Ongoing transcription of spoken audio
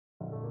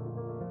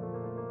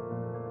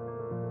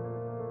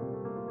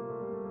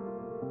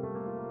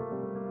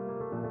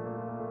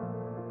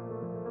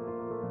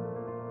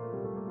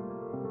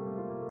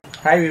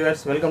Hi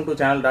viewers, welcome to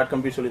channel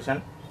Compu Solution.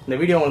 இந்த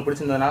video உங்களுக்கு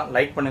பிடிச்சிருந்ததுனா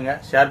like பண்ணுங்க,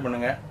 ஷேர்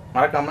பண்ணுங்க,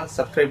 மறக்காம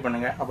சப்ஸ்கிரைப்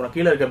பண்ணுங்க. அப்புறம்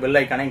கீழ இருக்க பெல்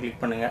ஐகானை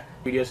கிளிக் பண்ணுங்க.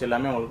 வீடியோஸ்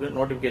எல்லாமே உங்களுக்கு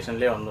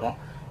நோட்டிஃபிகேஷன்லயே வந்துரும்.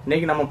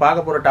 இன்னைக்கு நம்ம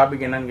பார்க்க போற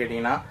டாபிக் என்னன்னு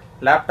கேட்டிங்கனா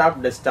லேப்டாப்,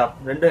 டெஸ்க்டாப்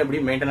ரெண்டும்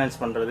எப்படி மெயின்டனன்ஸ்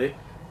பண்றது,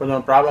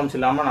 கொஞ்சம் ப்ராப்ளம்ஸ்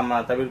இல்லாம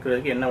நம்ம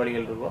தவிர்க்கிறதுக்கு என்ன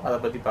வழிகள் இருக்கோ அத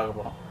பத்தி பார்க்க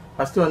போறோம்.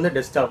 ஃபர்ஸ்ட் வந்து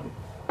டெஸ்க்டாப்.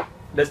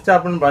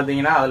 டெஸ்க்டாப்னு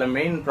பாத்தீங்கன்னா அதுல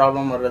மெயின்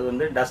ப்ராப்ளம் வர்றது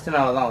வந்து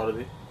டஸ்ட்னால தான்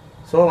வருது.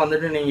 சோ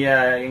வந்துட்டு நீங்க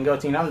எங்க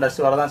வச்சீங்கனா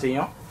டஸ்ட் வர தான்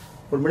செய்யும்.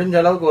 ஒரு முடிஞ்ச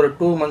அளவுக்கு ஒரு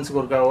 2 மந்த்ஸ்க்கு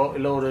ஒருக்காவோ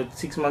இல்ல ஒரு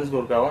 6 மந்த்ஸ்க்கு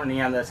ஒருக்காவோ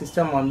நீங்க அந்த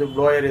சிஸ்டம் வந்து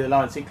ப்ளோயர்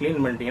இதெல்லாம் வச்சு க்ளீன்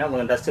பண்ணிட்டீங்கன்னா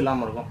கொஞ்சம் டஸ்ட்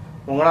இல்லாம இருக்கும்.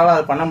 உங்களால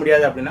அது பண்ண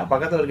முடியாது அப்படின்னா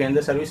பக்கத்துல இருக்க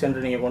எந்த சர்வீஸ்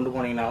சென்டர் நீங்க கொண்டு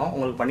போனீங்கனாலும்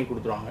உங்களுக்கு பண்ணி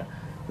கொடுத்துருவாங்க.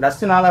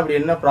 டஸ்ட்னால அப்படி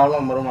என்ன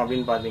ப்ராப்ளம் வரும்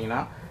அப்படின்னு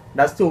பாத்தீங்கன்னா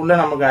டஸ்ட் உள்ள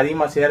நமக்கு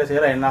அதிகமா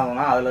சேர என்ன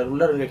ஆகும்னா அதுல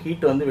உள்ள இருக்க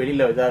ஹீட் வந்து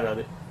வெளியில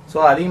இதாகாது. ஸோ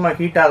அதிகமா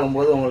ஹீட்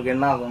ஆகும்போது உங்களுக்கு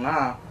என்ன ஆகும்னா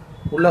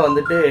உள்ள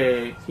வந்துட்டு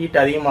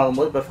ஹீட் அதிகமாகும்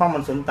போது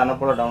பெர்ஃபார்மன்ஸ் வந்து தன்னை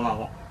போல டவுன்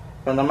ஆகும்.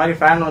 இப்போ இந்த மாதிரி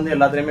ஃபேன் வந்து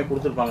எல்லாத்துலேயுமே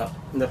கொடுத்துருப்பாங்க.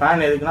 இந்த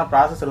ஃபேன் எதுக்குன்னா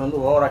ப்ராசஸர் வந்து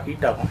ஓவராக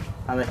ஹீட் ஆகும்.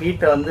 அந்த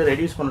ஹீட்டை வந்து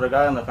ரெடியூஸ்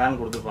பண்ணுறதுக்காக அந்த ஃபேன்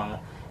கொடுத்துருப்பாங்க.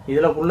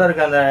 இதில் உள்ள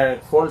இருக்க அந்த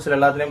ஹோல்ஸில்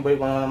எல்லாத்துலேயும் போய்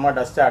கொஞ்சம் கொஞ்சமாக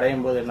டஸ்ட்டு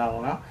அடையும் போது என்ன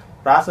ஆகும்னா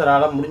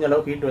ப்ராசஸரால் முடிஞ்ச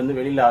அளவுக்கு ஹீட் வந்து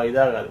வெளியில்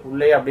இதாகாது,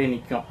 உள்ளே அப்படியே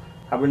நிற்கும்.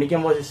 அப்படி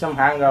நிற்கும் போது சிஸ்டம்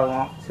ஹேங்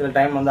ஆகும். சில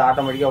டைம் வந்து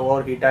ஆட்டோமேட்டிக்காக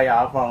ஓவர் ஹீட் ஆகி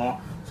ஆஃப் ஆகும்.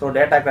 ஸோ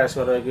டேட்டா கிராஷ்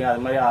வர்றதுக்கு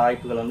அது மாதிரி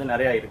வாய்ப்புகள் வந்து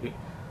நிறையா இருக்குது.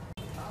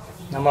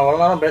 நம்ம அவ்வளோ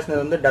நேரம்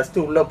பேசுனது வந்து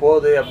டஸ்ட்டு உள்ளே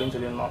போகுது அப்படின்னு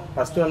சொல்லியிருந்தோம்.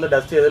 ஃபஸ்ட்டு வந்து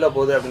டஸ்ட்டு எதில்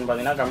போகுது அப்படின்னு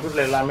பார்த்தீங்கன்னா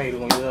கம்ப்யூட்டரில் எல்லாமே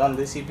இருக்கும். இதுதான்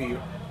வந்து CPU.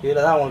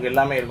 இதில் தான் உங்களுக்கு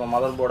எல்லாமே இருக்கும்.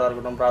 மதர் போர்டாக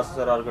இருக்கட்டும்,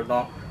 ப்ராசஸராக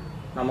இருக்கட்டும்,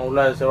 நம்ம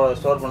உள்ள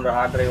ஸ்டோர் பண்ணுற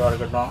ஹார்ட் டிரைவாக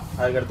இருக்கட்டும்,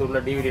 அதுக்கடுத்து உள்ள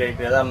DVD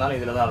ரைட்டர் எதாக இருந்தாலும்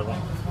இதில் தான் இருக்கும்.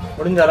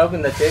 முடிஞ்ச அளவுக்கு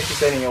இந்த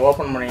சேசிஸை நீங்கள்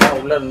ஓப்பன் பண்ணிங்கன்னா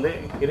உள்ளேருந்து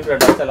இருக்கிற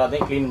டஸ்ட்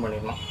எல்லாத்தையும் க்ளீன்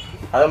பண்ணிடணும்.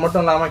 அது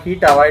மட்டும் இல்லாமல்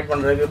ஹீட்டை அவாய்ட்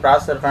பண்ணுறதுக்கு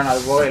ப்ராசஸர் ஃபேன்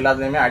அது போக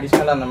எல்லாத்துலேயுமே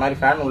அடிஷ்னலாக அந்த மாதிரி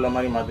ஃபேன் உள்ள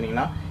மாதிரி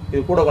மாற்றினீங்கன்னா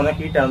இது கூட கொஞ்சம்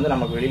ஹீட்டை வந்து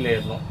நமக்கு வெளியில்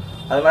ஏறணும்.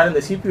 அது மாதிரி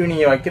இந்த CPU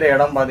நீங்கள் வைக்கிற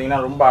இடம்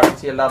பார்த்தீங்கன்னா ரொம்ப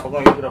அடிச்சு எல்லா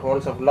பக்கம் இருக்கிற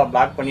ஹோல்ஸை ஃபுல்லாக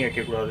பிளாக் பண்ணி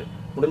வைக்கக்கூடாது.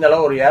 முடிஞ்ச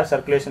அளவு ஒரு ஏர்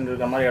சர்க்குலேஷன்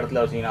இருக்கிற மாதிரி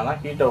இடத்துல வச்சிங்கன்னா தான்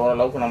ஹீட்டை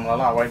ஓரளவுக்கு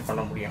நம்மளால அவாய்ட்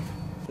பண்ண முடியும்.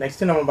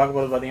 நெக்ஸ்ட் நம்ம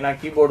பார்க்கும்போது பார்த்தீங்கன்னா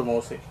கீபோர்டு,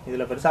 மவுஸ்.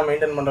 இதில் பெருசாக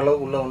மெயின்டைன் பண்ணுற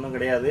அளவுக்கு உள்ள ஒன்றும்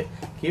கிடையாது.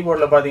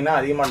 கீபோர்டில் பார்த்தீங்கன்னா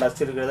அதிகமாக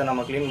டஸ்ட் இருக்கிறத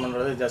நம்ம க்ளீன்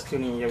பண்ணுறது ஜஸ்ட்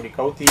நீங்கள் இப்படி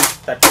கவுத்தி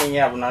தட்டினீங்க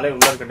அப்படின்னாலே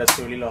உள்ளே இருக்க டஸ்ட்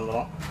வெளியில்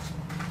வந்துடும்.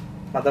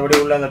 மற்றபடி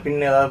உள்ள அந்த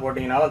பின் ஏதாவது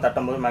போட்டிங்கனாலும்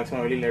தட்டும்போது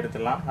மேக்ஸிமம் வெளியில்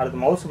எடுத்துடலாம்.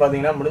 அடுத்து மவுஸ்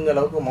பார்த்தீங்கன்னா முடிஞ்ச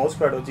அளவுக்கு மவுஸ்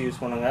பேட் வச்சு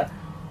யூஸ் பண்ணுங்கள்.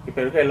 இப்போ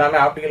இருக்க எல்லாமே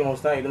ஆப்டிக்கல்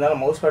மவுஸ் தான்.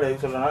 இருந்தாலும் மவுஸ் பேட்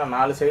எதுக்கு சொல்கிறேன்னா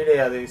 4 சைடு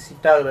அது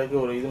சிட் ஆகுறதுக்கு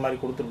ஒரு இது மாதிரி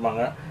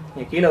கொடுத்துருப்பாங்க.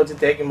 நீங்கள் கீழே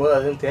வச்சு தேய்க்கும் போது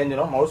அதுவும்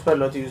தேஞ்சிடும். மவுஸ்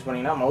பேடில் வச்சு யூஸ்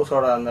பண்ணிங்கன்னா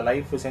மவுஸோட அந்த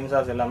லைஃப்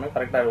சென்சார்ஸ் எல்லாமே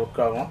கரெக்டாக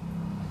ஒர்க் ஆகும்.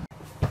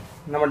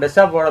 நம்ம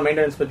டெஸ்க்டாப்போட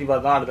மெயின்டெனன்ஸ் பற்றி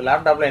பார்த்தோம். அடுத்து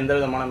லேப்டாப்பில் எந்த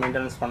விதமான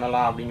மெயின்டெனன்ஸ்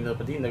பண்ணலாம் அப்படிங்கிறத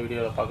பற்றி இந்த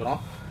வீடியோவில் பார்க்குறோம்.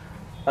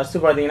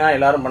 ஃபஸ்ட்டு பார்த்தீங்கன்னா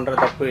எல்லாரும் பண்ணுற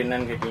தப்பு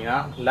என்னன்னு கேட்டிங்கன்னா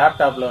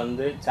லேப்டாப்பில்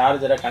வந்து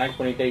சார்ஜரை கனெக்ட்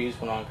பண்ணிகிட்டே யூஸ்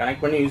பண்ணுவாங்க.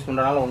 கனெக்ட் பண்ணி யூஸ்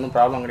பண்ணுறதுனால ஒன்றும்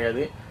ப்ராப்ளம்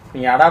கிடையாது.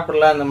 நீங்கள்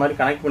அடாப்டரில் அந்த மாதிரி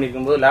கனெக்ட்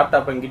பண்ணியிருக்கும்போது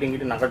லேப்டாப்பை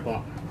இங்கிட்டு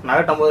நகட்டும்.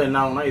 நகட்டும் போது என்ன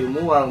ஆகும்னா இது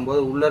மூவ்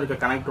ஆகும்போது உள்ளே இருக்க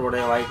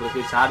கனெக்டரோடைய வாய்ப்பு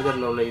இருக்குது.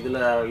 சார்ஜரில் உள்ள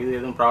இது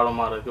எதுவும்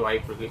ப்ராப்ளமாக இருக்குது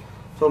வாய்ப்பு இருக்குது.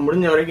 ஸோ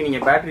முடிஞ்ச வரைக்கும்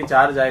நீங்கள் பேட்டரி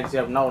சார்ஜ் ஆகிடுச்சு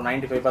அப்படின்னா ஒரு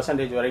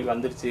 95% வரைக்கும்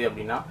வந்துருச்சு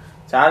அப்படின்னா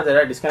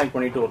சார்ஜரை டிஸ்கனெக்ட்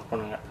பண்ணிவிட்டு ஒர்க்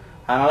பண்ணுங்கள்.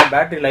 அதனால்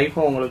பேட்டரி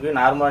லைஃப்பும் உங்களுக்கு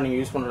நார்மலாக நீங்கள்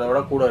யூஸ் பண்ணுறத விட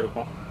கூட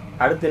இருக்கும்.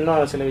 அடுத்து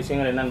இன்னும் சில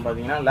விஷயங்கள் என்னென்னு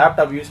பார்த்தீங்கன்னா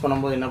லேப்டாப் யூஸ்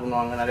பண்ணும்போது என்ன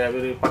பண்ணுவாங்க, நிறையா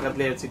பேர்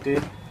பக்கத்துலேயே வச்சுட்டு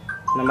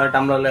இந்த மாதிரி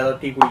டம்ளரில் ஏதோ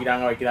டீ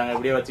குடிக்கிறாங்க வைக்கிறாங்க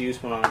இப்படியே வச்சு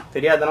யூஸ் பண்ணுவாங்க.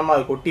 தெரியாதனமா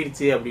அது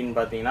கொட்டிருச்சு அப்படின்னு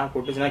பார்த்தீங்கன்னா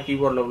கொட்டுச்சுன்னா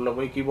கீபோர்டில் உள்ள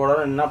போய்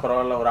கீபோர்டோட என்ன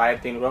பரவாயில்ல ஒரு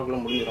 1500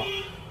 முடிஞ்சிடும்.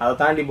 அதை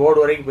தாண்டி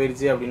போர்டு வரைக்கும்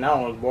போயிடுச்சு அப்படின்னா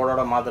உங்களுக்கு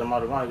போர்டோட மாத்திர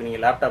மாதிரி இருக்கும். அதுக்கு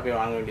நீங்கள் லேப்டாப்பே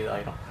வாங்க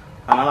வேண்டியதாயிரும்.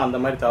 அதனால் அந்த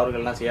மாதிரி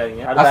தவறுகள்லாம்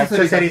செய்யாதீங்க. அடுத்த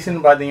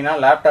அக்சசரிஸ்ன்னு பார்த்தீங்கன்னா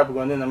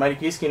லேப்டாப்புக்கு வந்து இந்த மாதிரி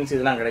கீ ஸ்கின்ஸ்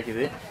இதெல்லாம்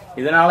கிடைக்குது.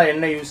 இதனால்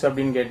என்ன யூஸ்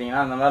அப்படின்னு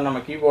கேட்டிங்கன்னா அந்த மாதிரி நம்ம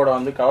கீபோர்டை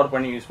வந்து கவர்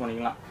பண்ணி யூஸ்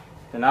பண்ணிக்கலாம்.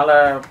 இதனால்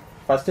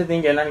ஃபஸ்ட்டு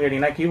திங்க் என்னன்னு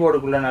கேட்டிங்கன்னா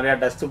கீபோர்டுக்குள்ளே நிறையா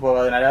டஸ்ட்டு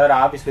போகாது. நிறையா பேர்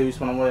ஆஃபீஸில்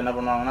யூஸ் பண்ணும்போது என்ன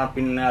பண்ணுவாங்கன்னா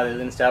பின்னு அது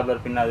இதுன்னு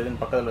ஸ்டாப்லர் பின் அது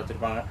இதுன்னு பக்கத்தில்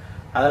வச்சுருப்பாங்க.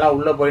 அதெல்லாம்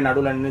உள்ளே போய்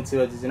நடுவில்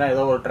நின்றுச்சு வச்சுச்சுன்னா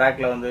ஏதோ ஒரு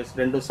ட்ராக்ல வந்து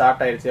ரெண்டும்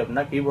ஷார்ட் ஆயிடுச்சு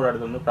அப்படின்னா கீபோர்டு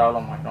அடுத்து வந்து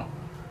ப்ராப்ளம் ஆகிடும்.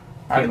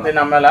 அடுத்து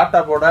நம்ம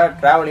லேப்டாப்போட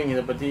ட்ராவலிங்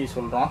இதை பற்றி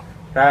சொல்கிறோம்.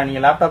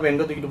 நீங்கள் லேப்டாப்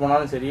எங்கே தூக்கிட்டு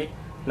போனாலும் சரி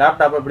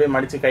லேப்டாப்பை அப்படியே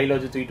மடித்து கையில்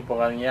வச்சு தூக்கிட்டு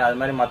போகாதீங்க. அது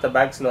மாதிரி மற்ற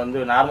பேக்ஸில் வந்து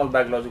நார்மல்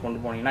பேக்கில் வச்சு கொண்டு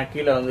போனீங்கன்னா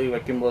கீழே வந்து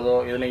வைக்கும்போதோ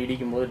இதில்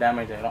இடிக்கும்போது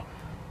டேமேஜ் ஆகிடும்.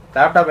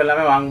 லேப்டாப்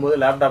எல்லாமே வாங்கும்போது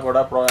லேப்டாப்போட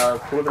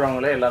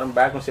கொடுக்குறவங்களே எல்லாரும்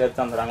பேக்கும் சேர்த்து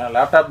தந்துடுறாங்க.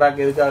 லேப்டாப்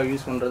பேக் எதுக்காக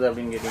யூஸ் பண்ணுறது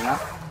அப்படின்னு கேட்டிங்கன்னா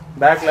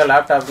பேக்கில்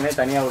லேப்டாப்புக்குனே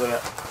தனியாக ஒரு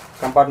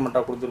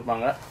கம்பார்ட்மெண்ட்டாக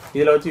கொடுத்துருப்பாங்க.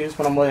 இதில் வச்சு யூஸ்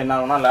பண்ணும்போது என்ன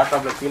ஆகும்னா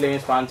லேப்டாப்பில்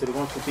கீழேயும் ஸ்பான்ஸ்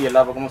இருக்கும், சுற்றி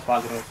எல்லா பக்கமும்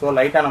ஸ்பான்ஸ் இருக்கும். ஸோ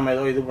லைட்டாக நம்ம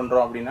ஏதோ இது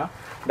பண்ணுறோம் அப்படின்னா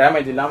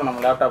டேமேஜ் இல்லாமல்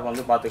நம்ம லேப்டாப்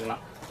வந்து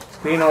பார்த்துக்கலாம்.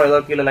 ஸ்க்ரீனோ ஏதோ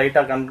கீழே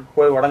லைட்டாக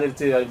போய்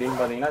உடஞ்சிருச்சு அப்படின்னு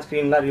பார்த்தீங்கன்னா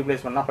ஸ்க்ரீன்லாம்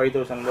ரீப்ளேஸ் பண்ணால்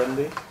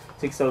 5000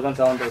 6000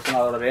 7000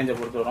 அதோட ரேஞ்சை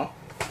பொறுத்து வரும்.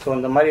 ஸோ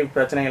இந்த மாதிரி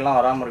பிரச்சனைகள்லாம்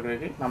வராமல்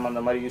இருக்கிறதுக்கு நம்ம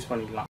அந்த மாதிரி யூஸ்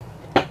பண்ணிக்கலாம்.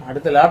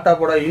 அடுத்து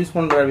லேப்டாப்போட யூஸ்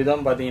பண்ணுற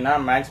விதம் பார்த்தீங்கன்னா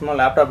மேக்ஸிமம்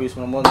லேப்டாப் யூஸ்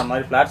பண்ணும்போது இந்த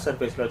மாதிரி ஃப்ளாட்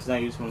சர்ஃபேஸில் வச்சு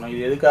தான் யூஸ் பண்ணணும்.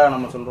 இது எதுக்காக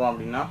நம்ம சொல்கிறோம்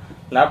அப்படின்னா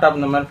லேப்டாப்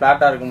இந்த மாதிரி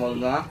ஃப்ளாட்டாக இருக்கும்போது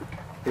தான்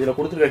இதில்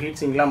கொடுத்துருக்க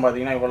ஹீட் சிங்க்லாம்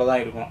பார்த்தீங்கன்னா இவ்வளோ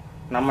தான் இருக்கும்.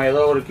 நம்ம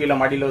ஏதோ ஒரு கீழே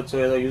மடியில் வச்சு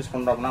ஏதோ யூஸ்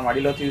பண்ணுறோம் அப்படின்னா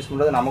மடியில் வச்சு யூஸ்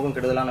பண்ணுறது நமக்கும்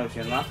கெடுதலான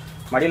விஷயம் தான்.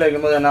 மடியில்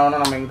வைக்கும்போது என்ன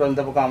ஆகும்னா நம்ம எங்கிட்ட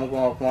இந்த பக்கம்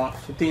அமுக்கும் வைப்போம்,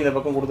 சுற்றி இந்த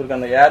பக்கம் கொடுத்துருக்க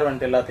அந்த ஏர்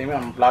வெண்ட் எல்லாத்தையுமே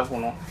நம்ம பிளாக்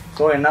பண்ணுவோம்.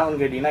 ஸோ என்ன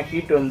ஆகுன்னு கேட்டிங்கன்னா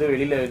ஹீட் வந்து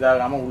வெளியில்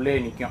இதாகாமல் உள்ளே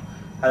நிற்கும்.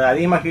 அது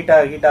அதிகமாக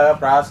ஹீட்டாக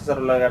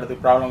ப்ராசஸர் உள்ள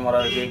இடத்துக்கு ப்ராப்ளம்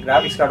வராது.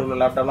 கிராஃபிக்ஸ் கார்டு உள்ள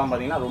லேப்டாப்லாம்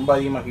பார்த்தீங்கன்னா ரொம்ப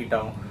அதிகமாக ஹீட்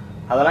ஆகும்.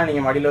 அதெல்லாம்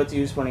நீங்கள் மடியில் வச்சு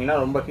யூஸ் பண்ணிங்கன்னா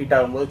ரொம்ப ஹீட்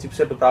ஆகும்போது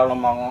சிப்செட்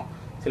ப்ராப்ளம் ஆகும்.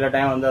 சில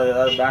டைம் வந்து அது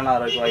ஏதாவது பேன்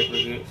ஆகிறதுக்கு வாய்ப்பு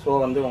இருக்குது. ஸோ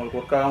வந்து உங்களுக்கு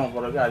ஒர்க் ஆகாமல்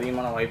போகிறதுக்கு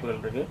அதிகமான வாய்ப்புகள்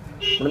இருக்குது.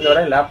 முடிஞ்ச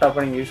வரை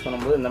லேப்டாப்பை நீங்கள் யூஸ்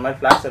பண்ணும்போது இந்த மாதிரி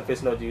ஃப்ளாட்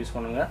சர்ஃபேஸில் வச்சு யூஸ்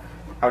பண்ணுங்கள்.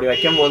 அப்படி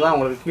வைக்கும்போது தான்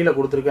உங்களுக்கு கீழே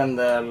கொடுத்துருக்க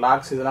அந்த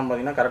லாக்ஸ் இதெல்லாம்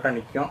பார்த்தீங்கன்னா கரெக்டாக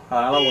நிற்கும்.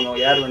 அதனால் கொஞ்சம்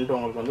ஏர் வெண்ட்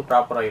உங்களுக்கு வந்து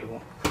ப்ராப்பராக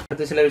இருக்கும்.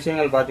 அடுத்து சில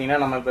விஷயங்கள் பார்த்தீங்கன்னா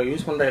நம்ம இப்போ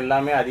யூஸ் பண்ணுற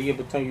எல்லாமே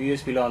அதிகபட்சம்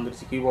யூஎஸ்பியில்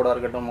வந்துருச்சு. கீபோர்டாக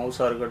இருக்கட்டும்,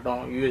 மவுஸாக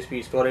இருக்கட்டும், யூஎஸ்பி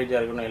ஸ்டோரேஜாக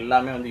இருக்கட்டும்,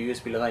 எல்லாமே வந்து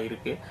யூஎஸ்பியில் தான்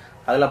இருக்குது.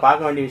 அதில்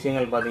பார்க்க வேண்டிய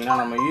விஷயங்கள் பார்த்தீங்கன்னா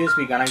நம்ம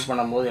யூஎஸ்பி கனெக்ட்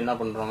பண்ணும்போது என்ன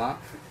பண்ணுறோன்னா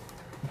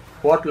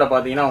போர்ட்டில்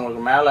பார்த்தீங்கன்னா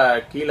உங்களுக்கு மேலே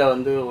கீழே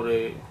வந்து ஒரு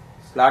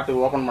ஸ்லாட்டு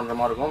ஓப்பன் பண்ணுற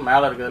மாதிரி இருக்கும்.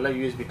 மேலே இருக்கிறதுல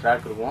யூஎஸ்பி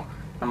ட்ராக் இருக்கும்.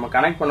 நம்ம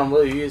கனெக்ட்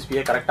பண்ணும்போது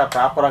யூஎஸ்பியை கரெக்டாக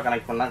ப்ராப்பராக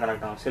கனெக்ட் பண்ணால்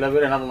கனெக்ட் ஆகும். சில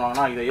பேர் என்ன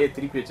பண்ணுவாங்கன்னா இதையே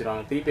திருப்பி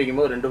வச்சுருவாங்க. திருப்பி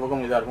வைக்கும்போது 2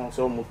 பக்கம் இதாக இருக்கும்.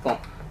 ஸோ முட்டும்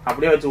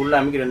அப்படியே வச்சு உள்ளே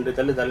அமைக்கி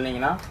 2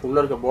 தள்ளினீங்கன்னா உள்ளே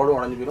இருக்க போர்டும்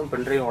உடஞ்சி போயிடும்,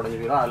 பென்ட்ரைவும் உடஞ்சி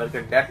போயிடும், அதில்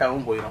இருக்க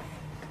டேட்டாவும் போயிடும்.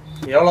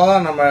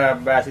 எவ்வளோதான்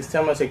நம்ம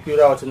சிஸ்டமை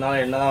செக்யூராக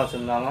வச்சுருந்தாலும் என்ன தான்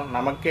வச்சுருந்தாலும்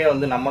நமக்கே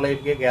வந்து நம்ம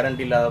லைஃப்க்கே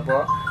கேரண்டி இல்லாதப்போ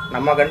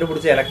நம்ம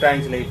கண்டுபிடிச்ச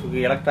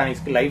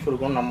எலக்ட்ரானிக்ஸ்க்கு லைஃப்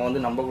இருக்கும்னு நம்ம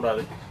வந்து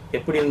நம்பக்கூடாது.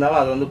 எப்படி இருந்தாலும்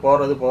அது வந்து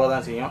போக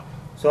தான் செய்யும்.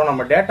 ஸோ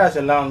நம்ம டேட்டாஸ்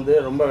எல்லாம் வந்து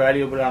ரொம்ப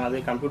வேல்யூபிளானது.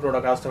 கம்ப்யூட்டரோட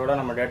காஸ்ட்டை விட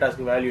நம்ம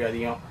டேட்டாஸ்க்கு வேல்யூ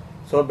அதிகம்.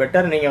 ஸோ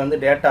பெட்டர் நீங்கள் வந்து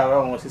டேட்டாவை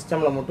உங்கள்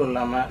சிஸ்டமில் மட்டும்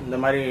இல்லாமல் இந்த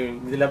மாதிரி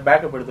இதில்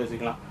பேக்கப் எடுத்து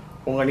வச்சுக்கலாம்.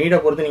 உங்கள் நீடை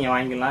பொறுத்து நீங்கள்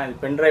வாங்கிக்கலாம். இது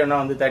பென்ட்ரைவ்னா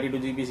வந்து 32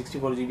 GB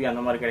 64 GB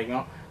அந்த மாதிரி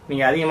கிடைக்கும்.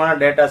 நீங்கள் அதிகமான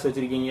டேட்டாஸ்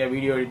வச்சுருக்கீங்க,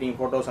 வீடியோ எடிட்டிங்,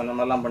 ஃபோட்டோஸ் அந்த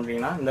மாதிரிலாம்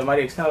பண்ணுறீங்கன்னா இந்த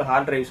மாதிரி எக்ஸ்டர்னல்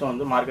ஹார்ட் டிரைவ்ஸும்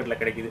வந்து மார்க்கெட்டில்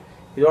கிடைக்குது.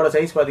 இதோட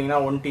சைஸ் பார்த்தீங்கன்னா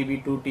 1 TB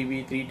 2 TB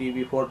 3 TB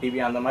 4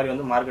 TB அந்த மாதிரி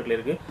வந்து மார்க்கெட்டில்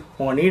இருக்குது.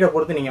 உங்கள் நீடை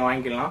பொறுத்து நீங்கள்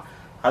வாங்கிக்கலாம்.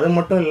 அது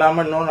மட்டும்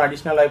இல்லாமல் இன்னொன்று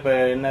அடிஷ்னலாக இப்போ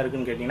என்ன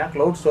இருக்குன்னு கேட்டிங்கன்னா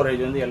க்ளவுட்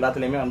ஸ்டோரேஜ் வந்து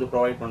எல்லாத்துலேயுமே வந்து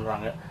ப்ரொவைட்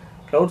பண்ணுறாங்க.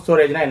 க்ளவுட்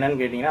ஸ்டோரேஜ்னா என்னன்னு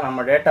கேட்டிங்கன்னா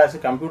நம்ம டேட்டாஸ்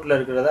கம்ப்யூட்டரில்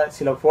இருக்கிறத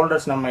சில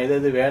ஃபோல்டர்ஸ் நம்ம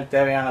எது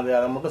தேவையானது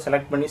அதை மட்டும்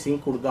செலக்ட் பண்ணி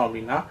சிங்க் கொடுத்தோம்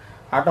அப்படின்னா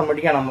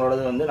ஆட்டோமேட்டிக்காக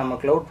நம்மளோடது வந்து நம்ம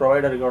க்ளவுட்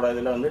ப்ரொவைடருக்கோட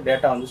இதில் வந்து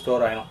டேட்டா வந்து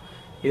ஸ்டோர் ஆகிடும்.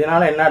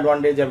 இதனால் என்ன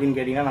அட்வான்டேஜ் அப்படின்னு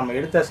கேட்டிங்கன்னா நம்ம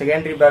எடுத்த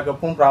செகண்டரி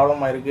பேக்கப்பும்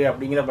ப்ராப்ளமாக இருக்குது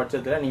அப்படிங்கிற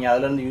பட்சத்தில் நீங்கள்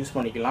அதிலேருந்து யூஸ்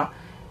பண்ணிக்கலாம்.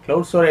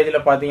 க்ளவுட் ஸ்டோரேஜில்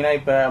பார்த்தீங்கன்னா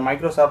இப்போ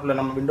மைக்ரோசாஃப்ட்டில்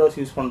நம்ம விண்டோஸ்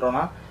யூஸ்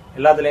பண்ணுறோன்னா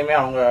எல்லாத்துலேயுமே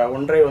அவங்க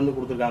OneDrive வந்து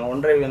கொடுத்துருக்காங்க.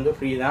 OneDrive வந்து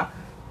ஃப்ரீ தான்.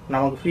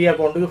 நமக்கு ஃப்ரீ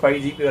அக்கௌண்ட்டுக்கு 5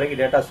 GB வரைக்கும்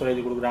டேட்டா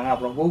ஸ்டோரேஜ் கொடுக்குறாங்க.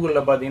 அப்புறம்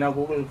கூகுளில் பார்த்தீங்கன்னா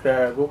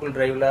கூகுள்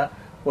டிரைவில்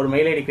ஒரு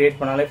மெயில் ஐடி கிரியேட்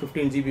பண்ணாலே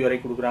 15 GB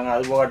வரைக்கும் கொடுக்குறாங்க.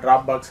 அதுபோக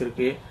ட்ராப் பாக்ஸ்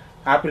இருக்குது.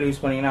 ஆப்பிள்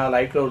யூஸ் பண்ணிங்கன்னா அதில்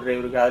iCloud டிரைவ்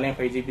இருக்குது, அதுலேயும்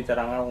 5 GB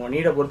தராங்க. உங்கள்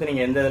நீடை பொறுத்து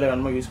நீங்கள் எந்த இதில்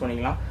வேணுமோ யூஸ்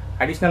பண்ணிக்கலாம்.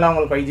 அடிஷ்னலாக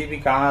உங்களுக்கு 5 GB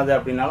காணாது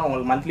அப்படின்னாலும்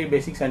உங்களுக்கு மந்த்லி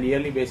பேசிக்ஸ் அண்ட்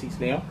இயர்லி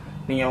பேசிக்ஸ்லையும்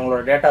நீங்கள்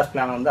உங்களோட டேட்டாஸ்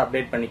பிளான் வந்து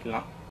அப்டேட்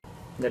பண்ணிக்கலாம்.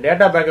 இந்த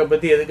டேட்டா பேக்கப்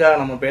பற்றி எதுக்காக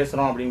நம்ம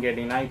பேசுகிறோம் அப்படின்னு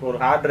கேட்டிங்கன்னா இப்போ ஒரு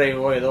ஹார்ட்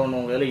டிரைவோ ஏதோ ஒன்று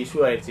உங்கள் இதில்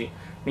இஷ்யூ ஆயிடுச்சு.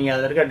 நீங்கள்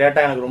அதில் இருக்க டேட்டா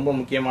எனக்கு ரொம்ப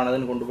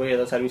முக்கியமானதுன்னு கொண்டு போய்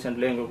ஏதோ சர்வீஸ்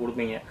சென்டர்லேயே இங்கே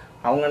கொடுப்பீங்க.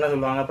 அவங்க என்ன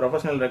சொல்லுவாங்க,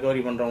 ப்ரொஃபஷனல்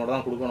ரெக்கவரி பண்ணுறவங்க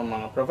தான்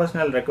கொடுக்கணுமாங்க.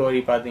 ப்ரொஃபஷனல்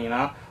ரெக்கவரி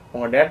பார்த்தீங்கன்னா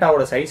உங்கள்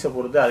டேட்டாவோட சைஸை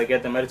பொறுத்து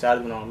அதுக்கேற்ற மாதிரி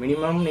சார்ஜ் பண்ணுவாங்க.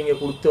 மினிமம் நீங்கள்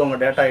கொடுத்து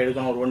உங்கள் டேட்டா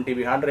எடுக்கணும். ஒரு 1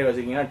 TB ஹார்ட் டிரைவ்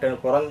வச்சிங்கன்னா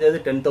குறைஞ்சது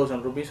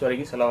 10,000 rupees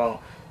வரைக்கும்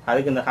செலவாகும்.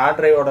 அதுக்கு இந்த ஹார்ட்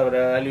டிரைவோட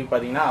வேல்யூ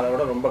பார்த்தீங்கன்னா அதை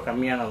விட ரொம்ப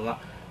கம்மியானது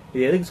தான்.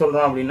 இது எதுக்கு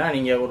சொல்கிறோம் அப்படின்னா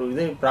நீங்கள் ஒரு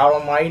இது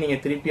ப்ராப்ளம் ஆகி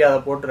நீங்கள் திருப்பி அதை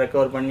போட்டு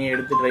ரெக்கவர் பண்ணி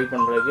எடுத்து ட்ரை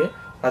பண்ணுறதுக்கு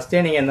ஃபஸ்ட்டே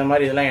நீங்கள் இந்த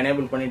மாதிரி இதெல்லாம்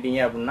எனேபிள் பண்ணிட்டீங்க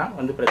அப்படின்னா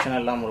வந்து பிரச்சனை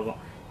இல்லாமல் இருக்கும்.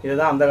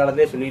 இதுதான் அந்த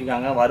காலத்திலே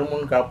சொல்லியிருக்காங்க,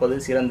 வருமுன் காப்பது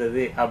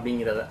சிறந்தது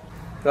அப்படிங்கிறத.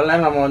 இவ்வளோ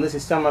நேரம் நம்ம வந்து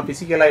சிஸ்டமை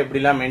ஃபிசிக்கலாக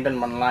எப்படிலாம் மெயின்டைன்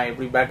பண்ணலாம்,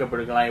 எப்படி பேக்கப்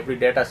எடுக்கலாம், எப்படி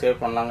டேட்டா சேவ்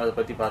பண்ணலாங்கிறத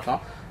பற்றி பார்த்தோம்.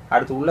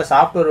 அடுத்து உள்ள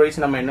சாஃப்ட்வேர் வைஸ்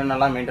நம்ம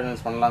என்னென்னலாம்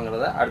மெயின்டெனன்ஸ்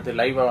பண்ணலாங்கிறத அடுத்து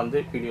லைவாக வந்து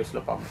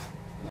வீடியோஸில் பார்ப்போம்.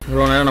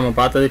 இவ்வளோ நேரம் நம்ம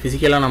பார்த்தது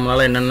ஃபிசிக்கலாக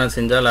நம்மளால் என்னென்ன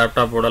செஞ்சால்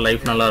லேப்டாப்போட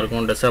லைஃப்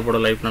நல்லாயிருக்கும், டெஸ்க்டாப்போட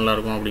லைஃப்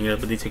நல்லாயிருக்கும் அப்படிங்கிறத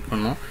பற்றி செக்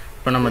பண்ணோம்.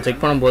 இப்போ நம்ம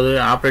செக் பண்ணும்போது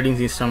ஆப்ரேட்டிங்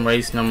சிஸ்டம்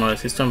வைஸ் நம்ம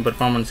சிஸ்டம்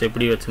பெர்ஃபார்மன்ஸ்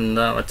எப்படி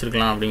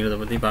வச்சுருக்கலாம் அப்படிங்கிறத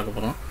பற்றி பார்க்க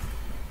போகிறோம்.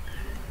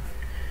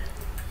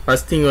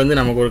 ஃபஸ்ட் திங் வந்து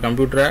நமக்கு ஒரு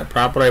கம்ப்யூட்டரை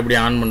ப்ராப்பராக எப்படி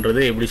ஆன் பண்ணுறது,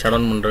 எப்படி ஷட்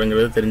டவுன்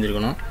பண்ணுறதுங்கிறது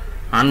தெரிஞ்சிருக்கணும்.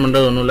 ஆன்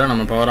பண்ணுறது ஒன்றும் இல்லை,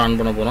 நம்ம பவர் ஆன்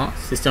பண்ண போகிறோம்.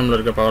 சிஸ்டமில்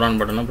இருக்க பவர் ஆன்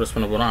பட்டனை ப்ரெஸ்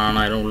பண்ண போகிறோம், ஆன்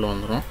ஆயிரும், உள்ளே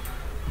வந்துடும்.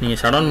 நீங்கள்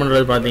ஷட் டவுன்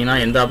பண்ணுறது பார்த்தீங்கன்னா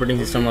எந்த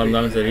ஆப்ரேட்டிங் சிஸ்டமாக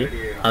இருந்தாலும் சரி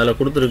அதில்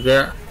கொடுத்துருக்க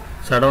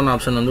ஷட் டவுன்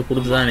ஆப்ஷன் வந்து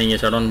கொடுத்து தான் நீங்கள்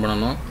ஷட் டவுன்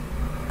பண்ணணும்.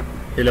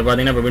 இதில்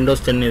பார்த்தீங்கன்னா இப்போ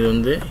Windows 10 இது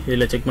வந்து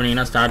இதில் செக்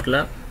பண்ணிங்கன்னா ஸ்டார்ட்டில்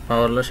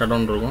பவரில் ஷட்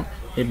டவுன் இருக்கும்.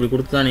 இப்படி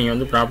கொடுத்து தான் நீங்கள்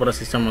வந்து ப்ராப்பராக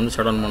சிஸ்டம் வந்து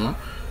ஷட் டவுன் பண்ணணும்.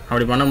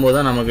 அப்படி பண்ணும்போது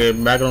தான் நமக்கு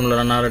பேக்ரவுண்டில்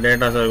ரன் ஆகிற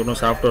டேட்டாஸாக இருக்கட்டும்,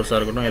 சாஃப்ட்வேர்ஸாக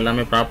இருக்கட்டும்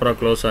எல்லாமே ப்ராப்பராக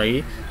க்ளோஸ் ஆகி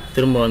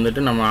திரும்ப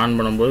வந்துட்டு நம்ம ஆன்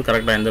பண்ணும்போது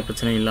கரெக்டாக எந்த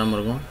பிரச்சனையும் இல்லாமல்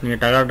இருக்கும்.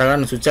 நீங்கள்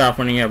டகான்னு சுவிட்ச் ஆஃப்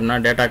பண்ணிங்க அப்படின்னா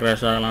டேட்டா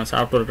கிராஷ் ஆகலாம்,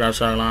 சாஃப்ட்வேர்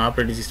கிராஷ் ஆகலாம்,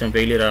 ஆப்ரேட்டிங் சிஸ்டம்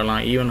ஃபெயிலியர்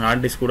ஆகலாம், ஈவன்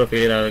ஹார்ட் டிஸ்க் கூட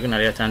ஃபெயிலியர் ஆகிறதுக்கு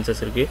நிறையா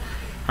சான்சஸ் இருக்குது.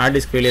 ஹார்ட்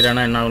டிஸ்க் ஃபெயிலியர்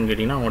ஆனால் என்ன ஆகும்னு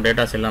கேட்டிங்கன்னா உங்கள்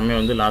டேட்டாஸ் எல்லாமே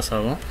வந்து லாஸ்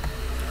ஆகும்.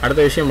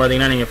 அடுத்த விஷயம்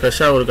பார்த்தீங்கன்னா நீங்கள்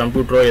ஃப்ரெஷ்ஷாக ஒரு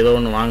கம்ப்யூட்டரோ ஏதோ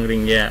ஒன்று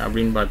வாங்குறீங்க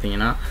அப்படின்னு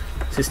பார்த்தீங்கன்னா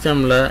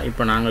சிஸ்டமில்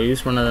இப்போ நாங்கள்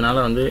யூஸ் பண்ணதுனால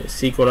வந்து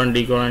C:,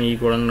 D:, E: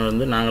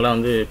 வந்து நாங்களாம்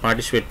வந்து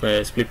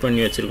ஸ்ப்ளிட்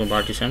பண்ணி வச்சுருக்கோம்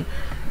பார்ட்டிஷன்.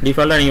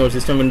 டிஃபால்ட்டாக நீங்கள் ஒரு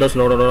சிஸ்டம் விண்டோஸ்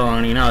லோடோட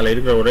வாங்கினீங்கன்னா அதில்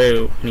இருக்கிற ஒரே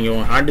நீங்கள்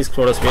உங்கள் ஹார்ட்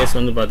டிஸ்கோட ஸ்பேஸ்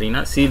வந்து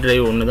பார்த்தீங்கன்னா C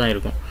டிரைவ் ஒன்று தான்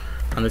இருக்கும்.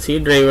 அந்த C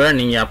டிரைவை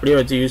நீங்கள் அப்படியே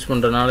வச்சு யூஸ்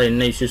பண்ணுறதுனால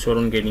என்ன இஷ்யூஸ்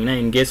வரும்னு கேட்டிங்கன்னா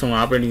இன்கேஸ்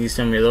உங்கள் ஆப்ரேட்டிங்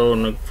சிஸ்டம் ஏதோ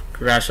ஒன்று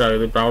கிராஷ்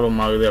ஆகுது, ப்ராப்ளம்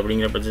ஆகுது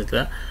அப்படிங்கிற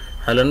பட்சத்தில்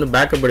அதிலேருந்து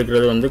பேக்கப்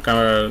எடுக்கிறது வந்து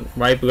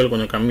வாய்ப்புகள்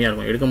கொஞ்சம் கம்மியாக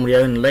இருக்கும். எடுக்க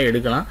முடியாதுன்னு இல்லை,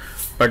 எடுக்கலாம்,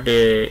 but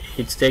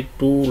it's take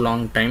too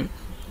long time.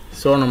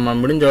 So நம்ம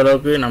முடிஞ்ச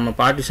அளவுக்கு நம்ம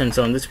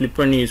பார்ட்டிஷன்ஸை வந்து ஸ்ப்ளிட்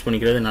பண்ணி யூஸ்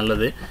பண்ணிக்கிறது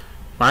நல்லது.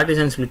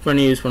 பார்ட்டிஷன் ஸ்ப்ளிட்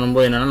பண்ணி யூஸ்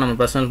பண்ணும்போது என்னென்னா நம்ம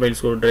பர்சனல்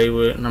ஃபைல்ஸ் ஒரு டிரைவ்,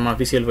 நம்ம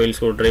அஃபிஷியல் ஃபைல்ஸ்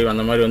ஒரு டிரைவ்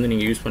அந்த மாதிரி வந்து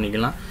நீங்கள் யூஸ்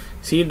பண்ணிக்கலாம்.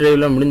 C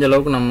டிரைவில் முடிஞ்ச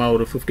அளவுக்கு நம்ம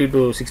ஒரு 50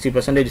 to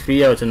 60%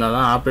 ஃப்ரீயாக வச்சுருந்தா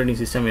தான் ஆப்ரேட்டிங்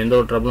சிஸ்டம் எந்த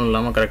ஒரு ட்ரபிளும்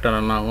இல்லாமல் கரெக்டாக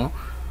ரன் ஆகும்.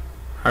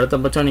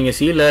 அடுத்தபட்சம் நீங்கள்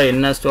Cயில்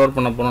என்ன ஸ்டோர்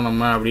பண்ண போகிறோம்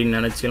நம்ம அப்படின்னு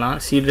நினச்சிக்கலாம்.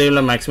 C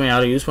டிரைவில் மேக்ஸிமம்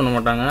யாரும் யூஸ் பண்ண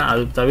மாட்டாங்க.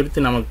 அது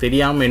தவிர்த்து நமக்கு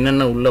தெரியாமல்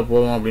என்னென்ன உள்ளே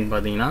போகும் அப்படின்னு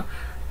பார்த்தீங்கன்னா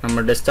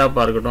நம்ம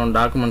டெஸ்க்டாப்பாக இருக்கட்டும்,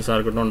 டாக்குமெண்ட்ஸாக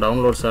இருக்கட்டும்,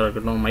 டவுன்லோட்ஸாக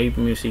இருக்கட்டும், my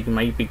music,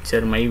 my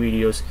picture, my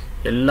videos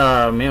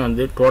எல்லாமே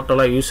வந்து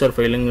டோட்டலாக யூசர்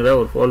ஃபைலுங்கிற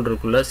ஒரு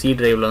ஃபோல்டருக்குள்ளே சி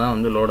டிரைவில் தான்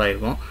வந்து லோட்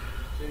ஆகிருக்கும்.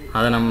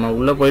 அதை நம்ம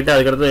உள்ளே போயிட்டு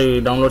அதுக்கடுத்து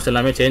டவுன்லோட்ஸ்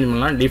எல்லாமே சேஞ்ச்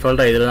பண்ணலாம்.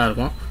 டிஃபால்ட்டாக இதில் தான்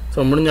இருக்கும்.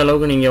 ஸோ முடிஞ்ச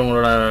அளவுக்கு நீங்கள்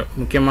உங்களோட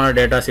முக்கியமான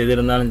டேட்டாஸ் எது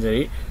இருந்தாலும்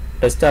சரி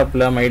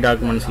டெஸ்க்டாப்பில் மை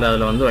டாக்குமெண்ட்ஸில்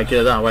அதில் வந்து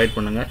வைக்கிறத அவாய்ட்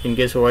பண்ணுங்கள்.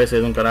 இன்கேஸ் வாய்ஸ்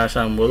எதுவும் கிராஷ்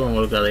ஆகும்போது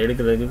உங்களுக்கு அதை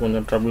எடுக்கிறதுக்கு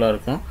கொஞ்சம் ட்ரபிளாக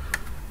இருக்கும்.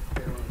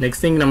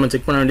 நெக்ஸ்ட் திங் நம்ம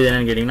செக் பண்ண வேண்டியது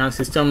என்னென்னு கேட்டிங்கன்னா,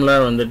 சிஸ்டமில்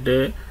வந்துட்டு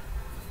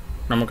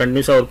நம்ம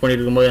கண்டினியூஸாக ஒர்க்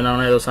பண்ணிட்டு இருக்கும்போது என்ன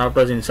ஆகுனா, ஏதோ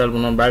சாஃப்ட்வேர்ஸ் இன்ஸ்டால்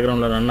பண்ணுவோம்,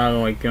 பேக்ரவுண்டில் ரன்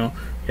ஆகும், வைக்கும்,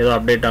 ஏதோ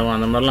அப்டேட் ஆகும்.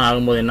 அந்த மாதிரிலாம்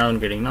ஆகும்போது என்ன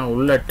ஆகுன்னு கேட்டிங்கன்னா,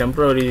 உள்ள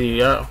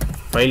டெம்ப்ரவரியாக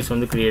ஃபைல்ஸ்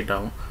வந்து க்ரியேட்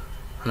ஆகும்.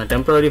 அந்த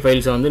டெம்ப்ரவரி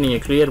ஃபைல்ஸை வந்து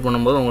நீங்கள் க்ளியர்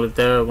பண்ணும்போது உங்களுக்கு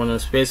தேவை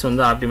கொஞ்சம் ஸ்பேஸ்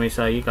வந்து ஆப்டிமைஸ்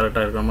ஆகி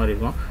கரெக்டாக இருக்கிற மாதிரி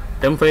இருக்கும்.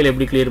 டெம்ப் ஃபைல்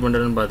எப்படி க்ளியர்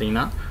பண்ணுறதுன்னு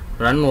பார்த்தீங்கன்னா,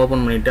 ரன்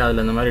ஓப்பன் பண்ணிவிட்டு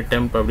அதில் இந்த மாதிரி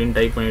டெம்ப் அப்படின்னு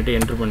டைப் பண்ணிவிட்டு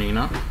என்ட்ரு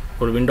பண்ணிங்கன்னா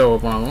ஒரு விண்டோ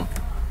ஓப்பன் ஆகும்.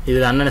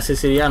 இதில்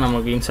அன்னெசரியாக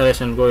நமக்கு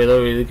இன்ஸ்டாலேஷனுக்கோ ஏதோ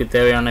இதுக்கு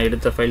தேவையான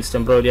எடுத்த ஃபைல்ஸ்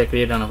டெம்ப்ரவரியாக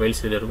க்ரியேட் ஆன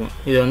ஃபைல்ஸ் இது இருக்கும்.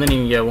 இது வந்து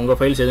நீங்கள் உங்கள்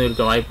ஃபைல்ஸ் எதுவும்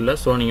இருக்க வாய்ப்பு இல்லை.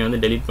 ஸோ நீங்கள் வந்து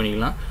டெலீட்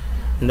பண்ணிக்கலாம்.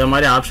 இந்த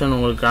மாதிரி ஆப்ஷன்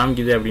உங்களுக்கு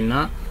காமிக்குது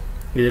அப்படின்னா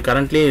இது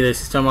கரண்ட்லி இது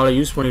சிஸ்டமால்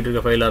யூஸ் பண்ணிகிட்டு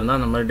இருக்க ஃபைலாக இருந்தால்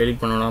அந்த மாதிரி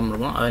டெலீட் பண்ணாமல்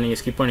இருக்கும். அதை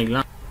நீங்கள் ஸ்கிப்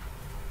பண்ணிக்கலாம்.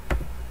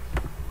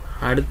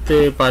 அடுத்து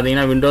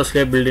பார்த்தீங்கன்னா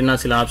விண்டோஸ்லேயே பில்டின்னா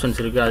சில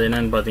ஆப்ஷன்ஸ் இருக்குது. அது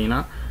என்னென்னு பார்த்தீங்கன்னா,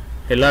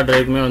 எல்லா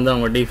ட்ரைவுக்குமே வந்து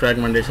அவங்க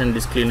டீஃப்ராக்மெண்டேஷன்,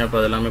 டிஸ்க் கிளீனப்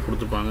அதெல்லாமே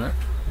கொடுத்துருப்பாங்க.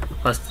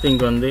 ஃபஸ்ட் திங்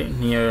வந்து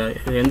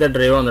நீங்கள் எந்த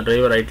ட்ரைவோ அந்த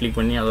ட்ரைவை ரைட் கிளிக்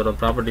பண்ணி அதோட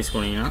ப்ராப்பர்ட்டிஸ்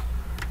போனீங்கன்னா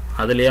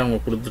அதிலேயே அவங்க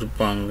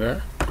கொடுத்துருப்பாங்க.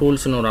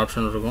 டூல்ஸ்னு ஒரு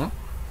ஆப்ஷன் இருக்கும்.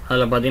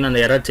 அதில் பார்த்தீங்கன்னா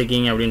அந்த எரர்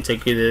செக்கிங் அப்படின்னு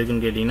செக் இது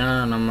எதுக்குன்னு கேட்டிங்கன்னா,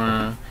 நம்ம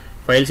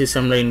ஃபைல்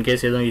சிஸ்டமில்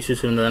இன்கேஸ் எதுவும்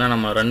இஷ்யூஸ் இருந்ததுன்னா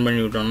நம்ம ரன்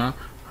பண்ணி விட்டோம்னா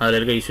அதில்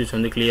இருக்க இஷ்யூஸ்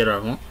வந்து கிளியர்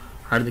ஆகும்.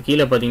 அடுத்து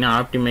கீழே பார்த்தீங்கன்னா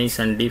ஆப்டிமைஸ்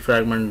அண்ட்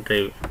டீஃப்ராக்மெண்ட்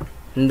ட்ரைவ்.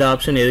 இந்த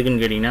ஆப்ஷன்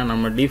எதுக்குன்னு கேட்டிங்கன்னா,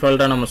 நம்ம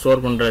டிஃபால்ட்டாக நம்ம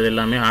ஸ்டோர் பண்ணுறது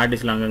எல்லாமே ஹார்ட்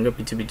டிஸ்கில் அங்கங்கே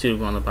பிச்சு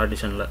இருக்கும் அந்த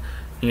பார்ட்டிஷனில்.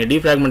 நீங்கள்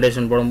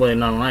டீஃப்ராக்மெண்டேஷன் போடும்போது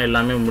என்ன ஆகும்னா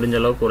எல்லாமே முடிஞ்ச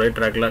அளவுக்கு ஒரே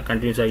ட்ராக்கில்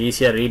கண்டினியூஸாக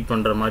ஈஸியாக ரீட்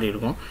பண்ணுற மாதிரி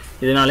இருக்கும்.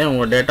 இதனாலே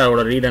உங்கள்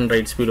டேட்டாவோட ரீட் அண்ட்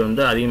ரைட் ஸ்பீடு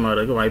வந்து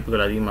அதிகமாகிறதுக்கு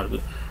வாய்ப்புகள் அதிகமாக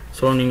இருக்குது.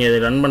 ஸோ நீங்கள் இதை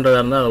ரன்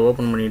பண்ணுறதா இருந்தால் அதை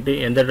ஓப்பன் பண்ணிவிட்டு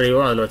எந்த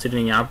ட்ரைவோ அதில் வச்சுட்டு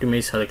நீங்கள்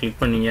ஆப்டிமைஸ் அதை கிளிக்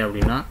பண்ணீங்க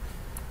அப்படின்னா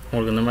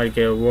உங்களுக்கு இந்த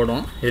மாதிரி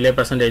ஓடும். இதிலே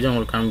பர்சன்டேஜும்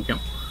உங்களுக்கு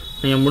காமிக்கும்.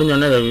 நீங்கள்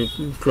முடிஞ்சோடனே அதை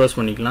க்ளோஸ்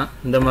பண்ணிக்கலாம்.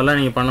 இந்த மாதிரிலாம்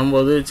நீங்கள்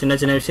பண்ணும்போது சின்ன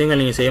சின்ன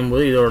விஷயங்கள் நீங்கள்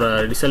செய்யும்போது இதோட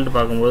ரிசல்ட்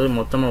பார்க்கும்போது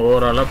மொத்தமாக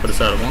ஓவராலாக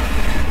பெருசாக இருக்கும்.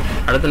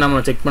 அடுத்து நம்ம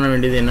செக் பண்ண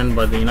வேண்டியது என்னென்னு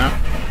பார்த்தீங்கன்னா,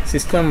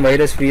 சிஸ்டம்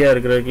வைரஸ் ஃப்ரீயாக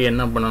இருக்கிறதுக்கு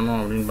என்ன பண்ணணும்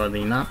அப்படின்னு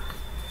பார்த்தீங்கன்னா,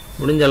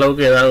 முடிஞ்ச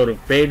அளவுக்கு ஏதாவது ஒரு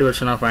பெய்டு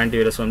வெர்ஷன் ஆஃப்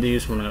ஆன்டிவைரஸ் வந்து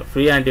யூஸ் பண்ணுங்கள்.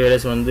 ஃப்ரீ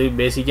ஆன்டிவைரஸ் வந்து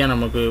பேசிக்காக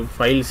நமக்கு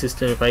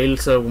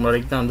ஃபைல்ஸை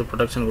வரைக்கும் தான் வந்து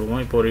ப்ரொடெக்ஷன்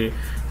கொடுக்கும்.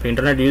 இப்போ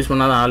இன்டர்நெட் யூஸ்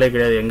பண்ணாத ஆளே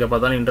கிடையாது. எங்கே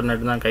பார்த்தாலும்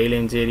இன்டர்நெட் தான்,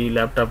 கையிலையும் சரி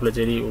லேப்டாப்பில்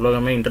சரி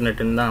உலகமே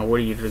இன்டர்நெட்டுன்னு தான்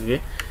ஓடிக்கிட்டு இருக்குது.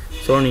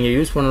 ஸோ நீங்கள்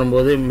யூஸ்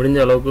பண்ணும்போது முடிஞ்ச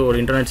அளவுக்கு ஒரு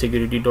இன்டர்நெட்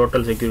செக்யூரிட்டி,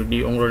 டோட்டல் செக்யூரிட்டி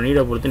உங்களோட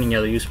நீடை பொறுத்து நீங்கள்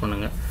அதை யூஸ்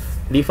பண்ணுங்கள்.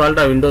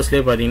 டிஃபால்ட்டாக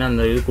விண்டோஸ்லேயே பார்த்தீங்கன்னா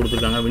அந்த இது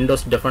கொடுத்துருக்காங்க.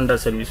 விண்டோஸ் டெஃபெண்டர்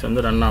சர்வீஸ்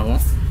வந்து ரன்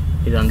ஆகும்.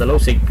 இது அந்தளவு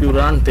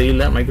செக்யூரான்னு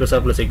தெரியல.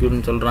 மைக்ரோசாஃப்ட்டில்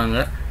செக்யூர்னு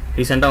சொல்கிறாங்க.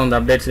 ரீசெண்டாக வந்து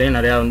அப்டேட்ஸ்லேயே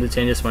நிறையா வந்து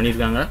சேஞ்சஸ்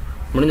பண்ணியிருக்காங்க.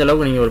 முடிஞ்ச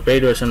அளவுக்கு நீங்கள் ஒரு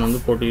பெய்டு வெர்ஷன் வந்து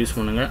போட்டு யூஸ்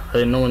பண்ணுங்கள்.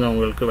 அது இன்னும் கொஞ்சம்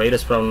உங்களுக்கு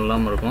வைரஸ் ப்ராப்ளம்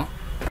இல்லாமல் இருக்கும்.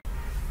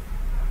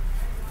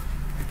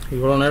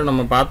 இவ்வளோ நேரம்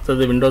நம்ம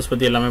பார்த்தது விண்டோஸ்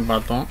பற்றி எல்லாமே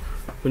பார்த்தோம்.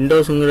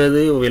 விண்டோஸுங்கிறது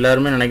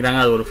எல்லாருமே நினைக்கிறாங்க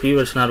அது ஒரு ஃப்ரீ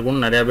வெர்ஷனாக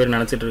இருக்கும்னு நிறையா பேர்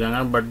நினச்சிட்டு இருக்காங்க.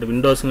 பட்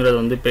விண்டோஸுங்கிறது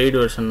வந்து பெய்டு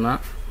வெர்ஷன் தான்.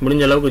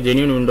 முடிஞ்ச அளவுக்கு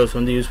ஜென்யூன் விண்டோஸ்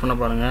வந்து யூஸ் பண்ண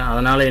பாருங்கள்.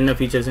 அதனால் என்ன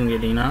ஃபீச்சர்ஸ்ன்னு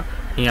கேட்டிங்கன்னா,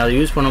 நீங்கள் அதை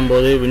யூஸ்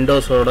பண்ணும்போது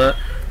விண்டோஸோட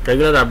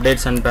ரெகுலர்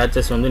அப்டேட்ஸ் அண்ட்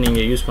பேட்சஸ் வந்து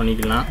நீங்கள் யூஸ்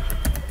பண்ணிக்கலாம்.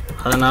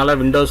 அதனால்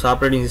விண்டோஸ்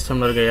ஆப்ரேட்டிங்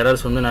சிஸ்டமில் இருக்க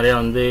எரர்ஸ் வந்து நிறையா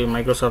வந்து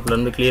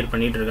மைக்ரோசாஃப்ட்லேருந்து கிளியர்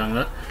பண்ணிகிட்டு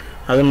இருக்காங்க.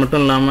 அது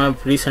மட்டும் இல்லாமல்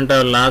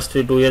ரீசெண்டாக லாஸ்ட்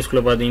 2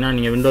 இயர்ஸ்க்குள்ளே பார்த்தீங்கன்னா,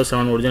 நீங்கள் விண்டோஸ்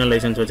 7 ஒரிஜினல்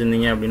லைசன்ஸ்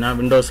வச்சுருந்தீங்க அப்படின்னா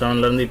விண்டோஸ்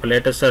 7லேருந்து இப்போ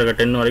லேட்டஸ்ட்டாக இருக்க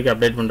 10 வரைக்கும்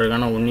அப்டேட்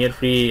பண்ணுறதுக்கான 1 இயர்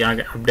ஃப்ரீ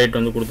அப்டேட்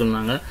வந்து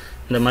கொடுத்துருந்தாங்க.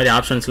 இந்த மாதிரி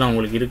ஆப்ஷன்ஸ்லாம்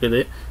உங்களுக்கு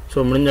இருக்குது.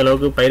 ஸோ முடிஞ்ச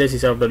அளவுக்கு பைரசி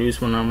சாஃப்ட்வேர்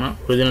யூஸ் பண்ணாமல்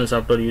ஒரிஜினல்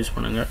சாஃப்ட்வேர் யூஸ்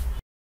பண்ணுங்கள்.